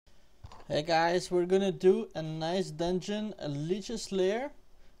Hey guys, we're gonna do a nice dungeon, a LYCH'S lair,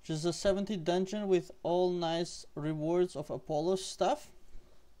 which is a 70 dungeon with all nice rewards of Apollo stuff,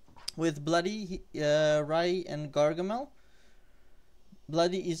 with Bladi, Raii and Gargamel.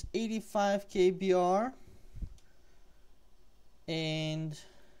 Bladi is 85k BR, and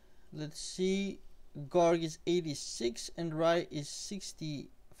let's see, Garg is 86 and Raii is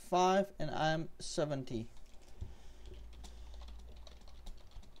 65 and I'm 70.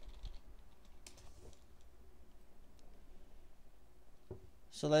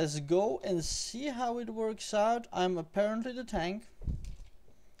 So let's go and see how it works out. I'm apparently the tank.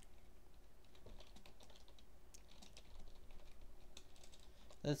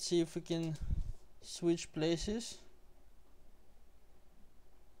 Let's see if we can switch places.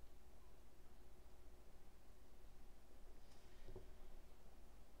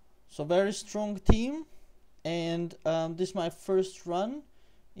 So very strong team, and this is my first run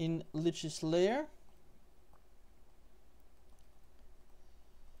in LYCH'S lair.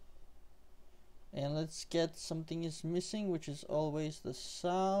 And let's get something is missing, which is always the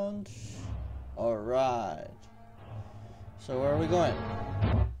sound. Alright. So where are we going?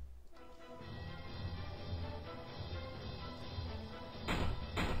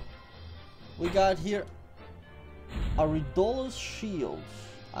 We got here Aridola's shield.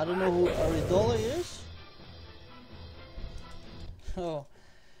 I don't know who Aridola is. Oh.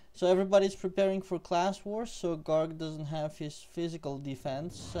 So everybody's preparing for class wars, so Garg doesn't have his physical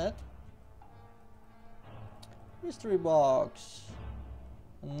defense set. Mystery box.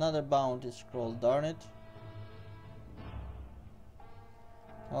 Another bounty scroll, darn it.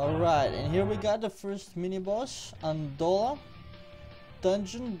 Alright, and here we got the first mini boss, Andola,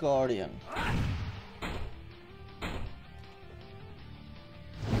 Dungeon Guardian.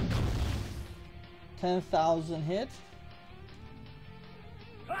 10,000 hit.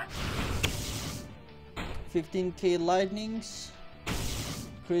 15k lightnings.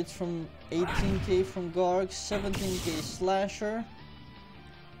 Crits from 18k from Garg, 17k slasher.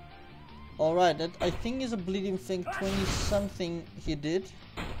 Alright, that I think is a bleeding thing, 20 something he did.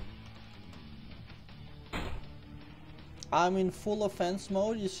 I'm in full offense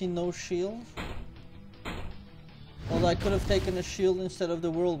mode, you see no shield. Although I could have taken a shield instead of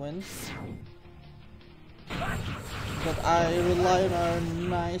the whirlwind. But I rely on our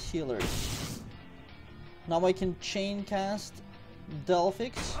nice healers. Now I can chain cast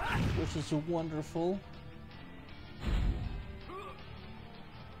LYCH'S, which is wonderful.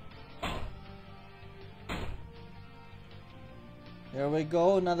 There we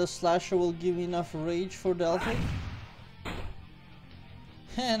go, another slasher will give me enough rage for LYCH'S.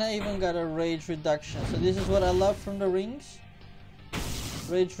 And I even got a rage reduction, so this is what I love from the rings.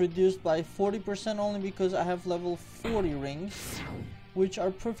 Rage reduced by 40% only because I have level 40 rings, which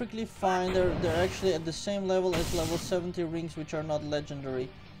are perfectly fine. They're actually at the same level as level 70 rings, which are not legendary.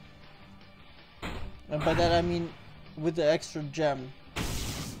 And by that I mean with the extra gem.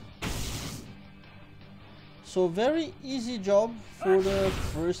 So very easy job for the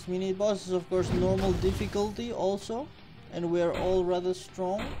first mini boss. Is of course normal difficulty also, and we are all rather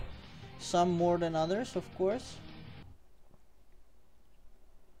strong, some more than others of course.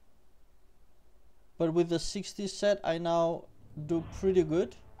 But with the 60 set I now do pretty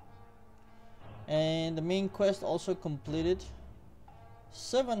good. And the main quest also completed.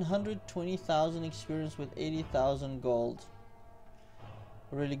 720,000 experience with 80,000 gold.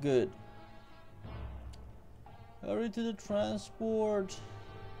 Really good. Hurry to the transport.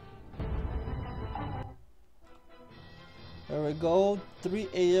 There we go. 3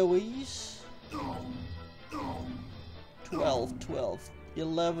 AoEs. 12,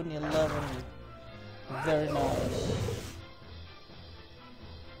 11. Very nice.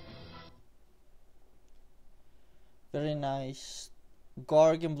 Very nice.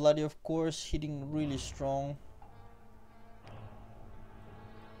 Garg and Bladi of course hitting really strong.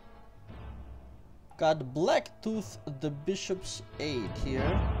 Got Blacktooth the Bishop's Aid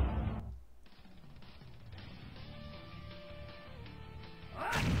here.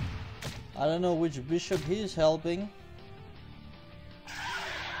 I don't know which bishop he's helping.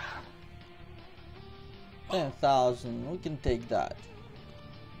 10,000, we can take that.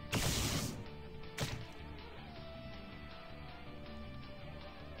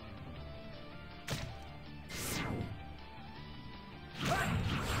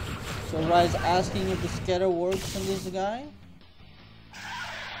 So Rai's asking if the scatter works on this guy,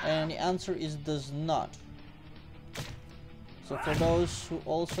 and the answer is does not. So for those who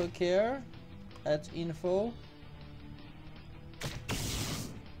also care, that's info.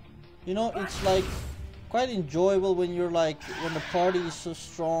 You know, it's like quite enjoyable when you're like, when the party is so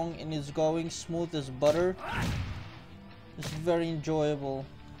strong and it's going smooth as butter. It's very enjoyable.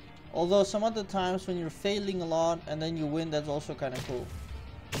 Although some other times when you're failing a lot and then you win, that's also kind of cool.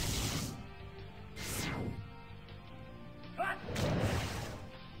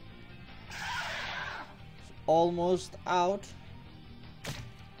 Almost out.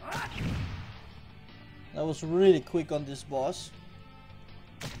 That was really quick on this boss.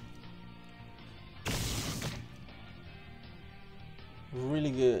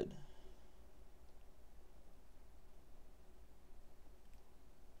 Really good.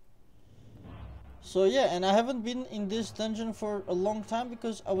 So yeah, and I haven't been in this dungeon for a long time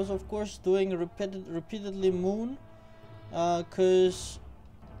because I was of course doing repeatedly Moon, cause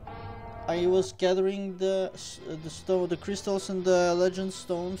I was gathering the crystals and the legend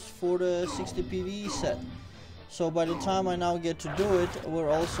stones for the 60 PvE set. So by the time I now get to do it, we're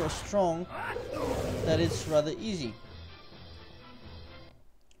all so strong that it's rather easy.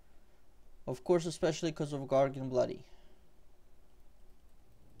 Of course, especially because of Garg and Bladi.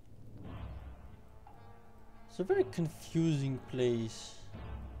 It's a very confusing place.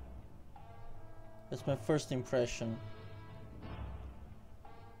 That's my first impression.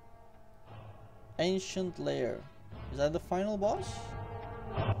 Ancient LAIR. Is that the final boss?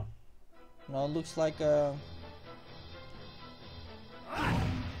 No, it looks like one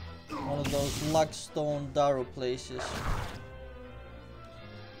of those Luckstone Darrow places.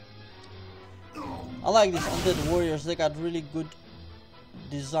 I like these undead warriors, they got really good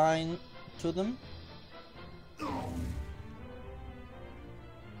design to them.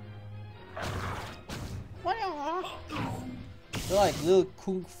 They're like little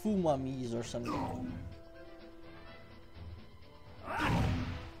kung fu mummies or something.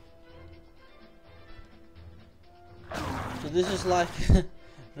 So this is like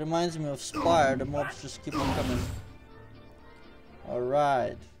reminds me of Spire, the mobs just keep on coming.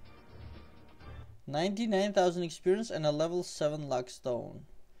 Alright. 99,000 experience and a level 7 luck stone.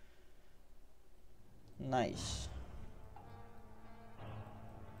 Nice.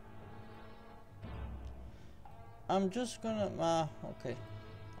 I'm just gonna okay.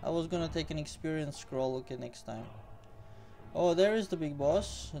 I was gonna take an experience scroll, okay, next time. Oh, there is the big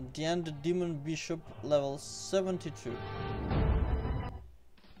boss. Diane the Demon Bishop, level 72.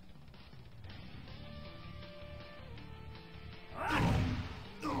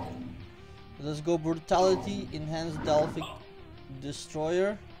 Let's go Brutality, Enhanced Delphic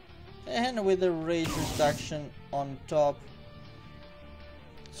Destroyer, and with a rage reduction on top.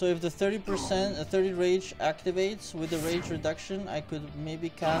 So if the 30% 30 rage activates with the rage reduction, I could maybe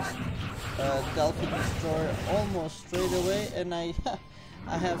cast Delphic Destroyer almost straight away, and I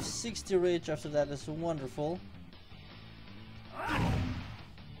I have 60 rage after that. That's wonderful.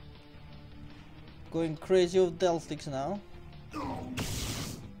 Going crazy with Delphics now.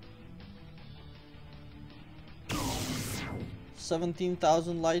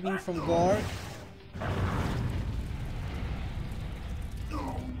 17,000 lightning from Garg.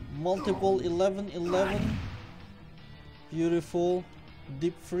 Multiple 11-11. Beautiful.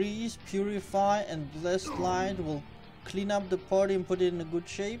 Deep Freeze, Purify, and Blessed Light will clean up the party and put it in a good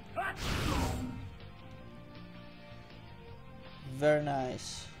shape. Very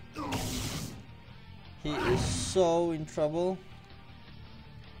nice. He is so in trouble.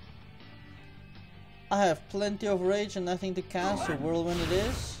 I have plenty of rage and nothing to cast, so Whirlwind it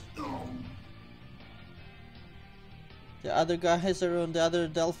is. The other guys are on, the other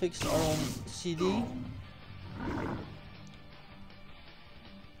Delphics are on CD.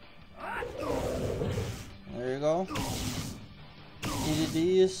 There you go. EDD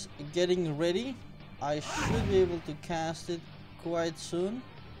is getting ready. I should be able to cast it quite soon.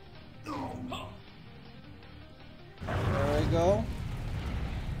 There we go.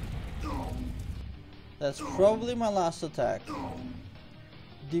 That's probably my last attack.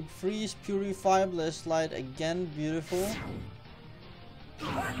 Deep Freeze, Purify, Blessed Light again, beautiful.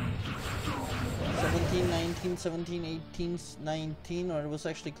 17, 19, 17, 18, 19, or it was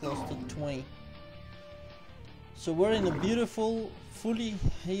actually close to 20. So we're in a beautiful, fully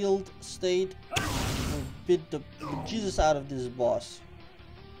healed state. We beat the Jesus out of this boss.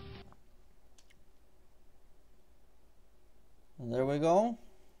 And there we go.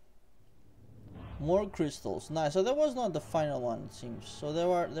 More crystals. Nice. So that was not the final one, it seems. So there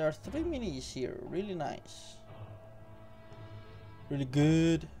are 3 minis here. Really nice. Really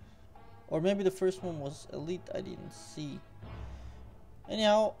good. Or maybe the first one was elite. I didn't see.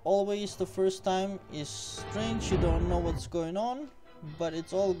 Anyhow, always the first time is strange. You don't know what's going on, but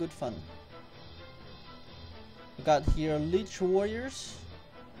it's all good fun. Got here Lich Warriors.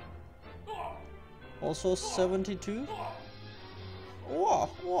 Also 72. Whoa,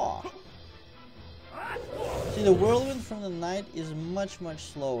 whoa. See, the whirlwind from the night is much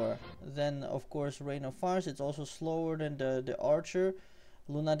slower than, of course, Rain of Fires. It's also slower than the Archer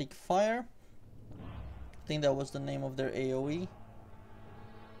Lunatic Fire. I think that was the name of their AoE.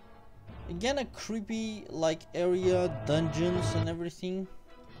 Again, a creepy like area, dungeons and everything.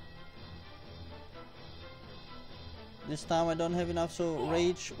 This time I don't have enough, so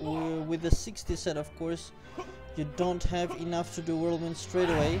Rage with the 60 set, of course, you don't have enough to do whirlwind straight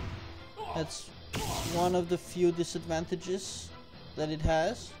away. That's one of the few disadvantages that it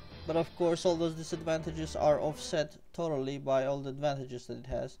has, but of course all those disadvantages are offset totally by all the advantages that it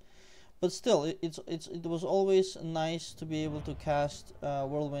has. But still, it was always nice to be able to cast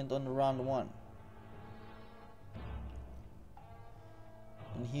whirlwind on round 1.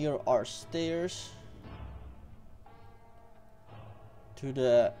 And here are stairs to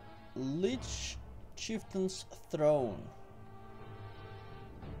the Lich Chieftain's throne.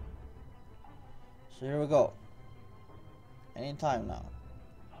 So here we go. Anytime now.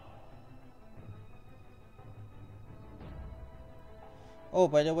 Oh,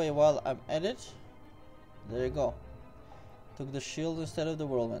 by the way, while I'm at it, there you go. Took the shield instead of the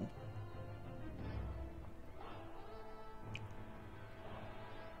whirlwind.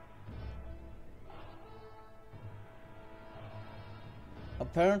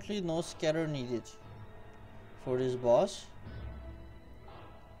 Apparently no scatter needed for this boss.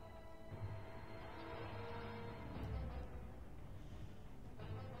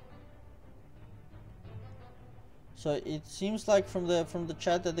 So it seems like from the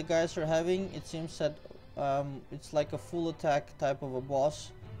chat that the guys are having, it seems that it's like a full attack type of a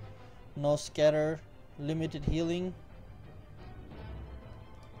boss. No scatter, limited healing.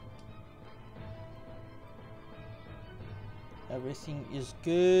 Everything is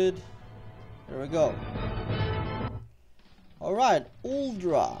good. There we go. Alright,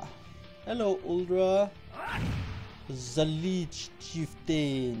 Uldra. Hello, Uldra. The Lich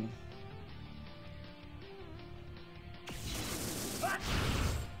Chieftain.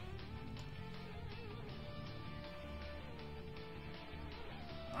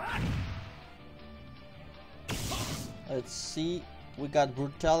 Let's see. We got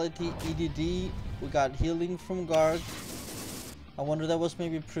Brutality, EDD. We got Healing from Garg. I wonder that was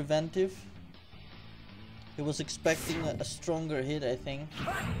maybe preventive. He was expecting a stronger hit, I think.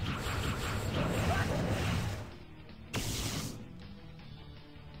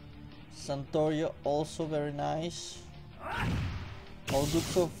 Santoria also very nice. All good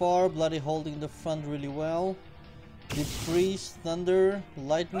so far. Bladi holding the front really well. Deep Freeze, Thunder,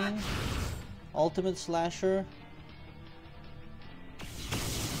 Lightning, Ultimate Slasher.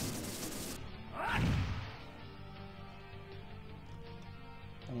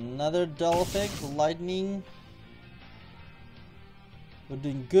 Another dull effect, Lightning. We're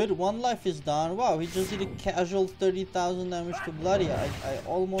doing good. One life is down. Wow, he just did a casual 30,000 damage to Bladi. I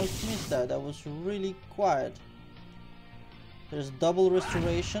almost missed that. That was really quiet. There's double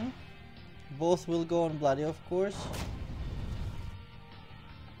restoration. Both will go on Bladi, of course.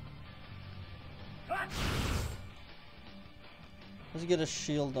 Let's get a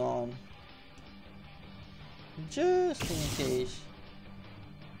shield on, just in case.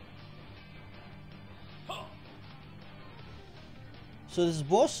 So this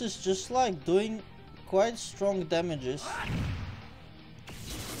boss is just like doing quite strong damages,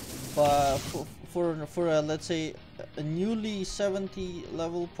 but for let's say a newly 70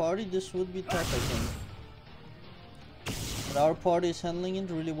 level party, this would be tough, I think. But our party is handling it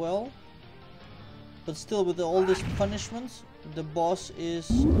really well. But still, with all these punishments, the boss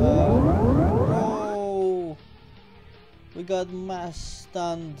is oh, we got mass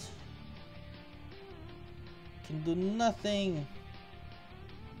stunned. Can do nothing.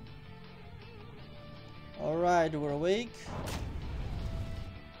 Alright, we're awake.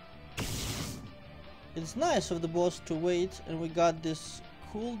 It's nice of the boss to wait, and we got this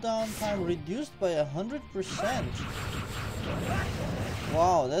cooldown time reduced by 100%.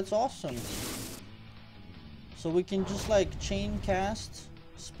 Wow, that's awesome. So we can just like chain cast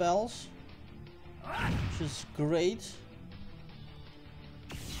spells, which is great.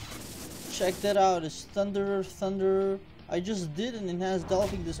 Check that out, it's Thunder. I just did an enhanced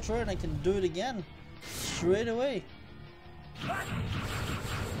Delphing Destroyer and I can do it again. Straight away.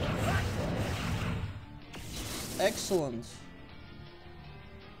 Excellent.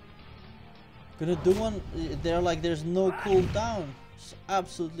 Gonna do one there, like there's no cooldown. It's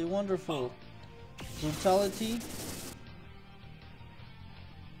absolutely wonderful. Brutality.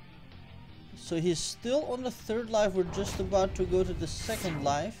 So he's still on the 3rd life. We're just about to go to the 2nd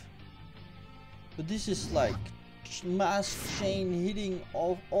life But this is like mass chain hitting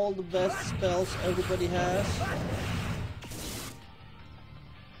of all the best spells everybody has.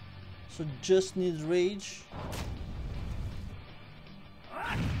 So just needs rage.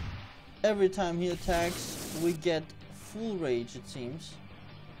 Every time he attacks, we get full rage, it seems.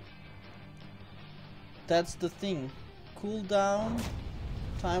 That's the thing. Cooldown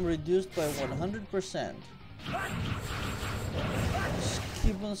time reduced by 100%. Just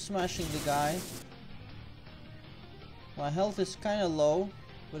keep on smashing the guy. My health is kinda low,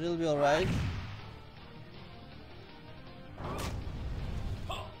 but it'll be alright.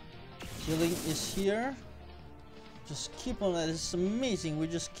 Healing is here. Just keep on, this is amazing. We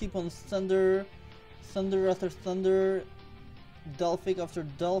just keep on thunder after thunder, Delphic after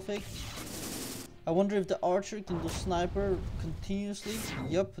Delphic. I wonder if the archer can do sniper continuously.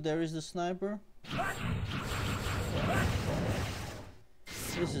 Yup, there is the sniper.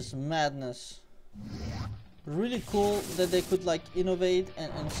 This is madness. Really cool that they could like innovate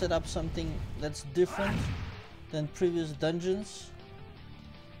and set up something that's different than previous dungeons.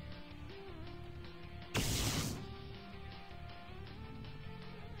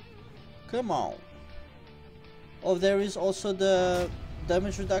 Come on. Oh, there is also the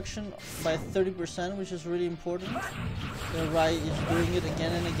damage reduction by 30%, which is really important. The Raii is doing it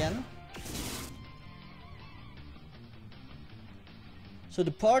again and again. So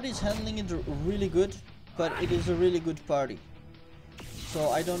the party is handling it really good, but it is a really good party. So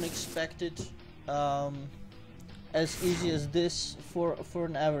I don't expect it as easy as this for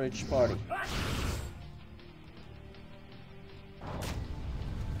an average party.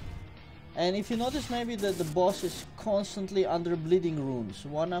 And if you notice, maybe that the boss is constantly under bleeding runes,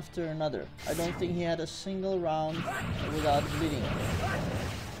 one after another. I don't think he had a single round without bleeding.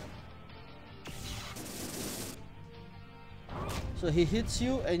 So he hits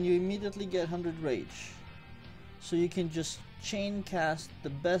you and you immediately get 100 rage. So you can just chain cast the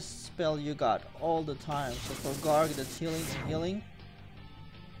best spell you got all the time. So for Garg, that's healing and healing.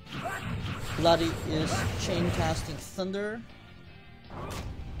 Bladi is chain casting thunder.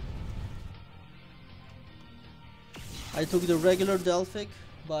 I took the regular Delphic,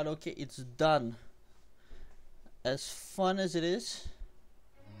 but okay, it's done. As fun as it is.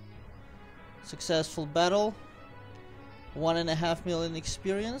 Successful battle. 1.5 million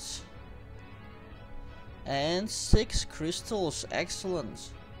experience. And 6 crystals,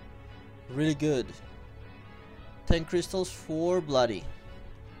 excellent. Really good. 10 crystals for Bladi.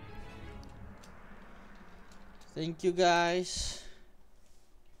 Thank you guys.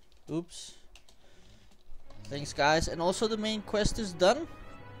 Oops. Thanks guys, and also the main quest is done.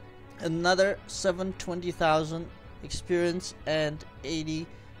 Another 720,000 experience and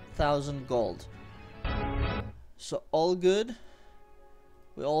 80,000 gold. So all good.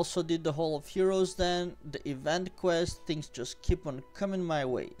 We also did the Hall of Heroes then, the event quest, things just keep on coming my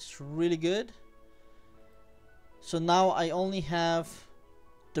way. It's really good. So now I only have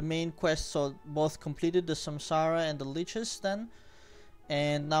the main quest, so both completed, the Samsara and the LYCH'S then.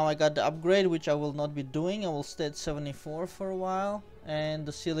 And now I got the upgrade, which I will not be doing. I will stay at 74 for a while. And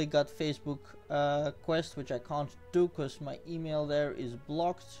the Silly got Facebook quest, which I can't do because my email there is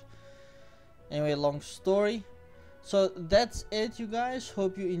blocked. Anyway, long story. So that's it, you guys.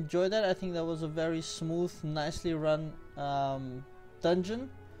 Hope you enjoyed that. I think that was a very smooth, nicely run dungeon.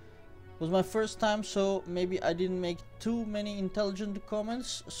 It was my first time, so maybe I didn't make too many intelligent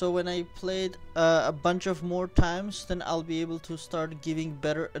comments. So when I played a bunch of more times, then I'll be able to start giving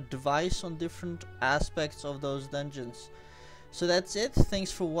better advice on different aspects of those dungeons. So that's it.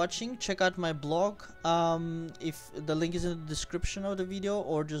 Thanks for watching. Check out my blog. If the link is in the description of the video,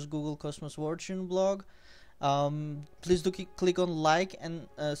 or just Google Cosmos Wartune blog. Please do click on like and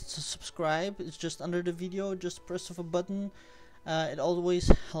subscribe. It's just under the video. Just press of a button. It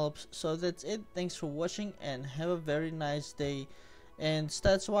always helps. So that's it. Thanks for watching and have a very nice day. And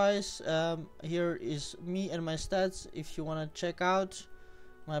stats wise, here is me and my stats if you want to check out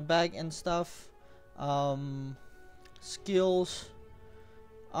my bag and stuff. Skills,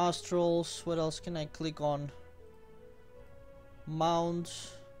 astrals, what else can I click on?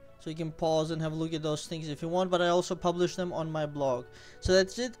 Mounts, so you can pause and have a look at those things if you want, but I also publish them on my blog. So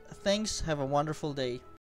that's it. Thanks, have a wonderful day.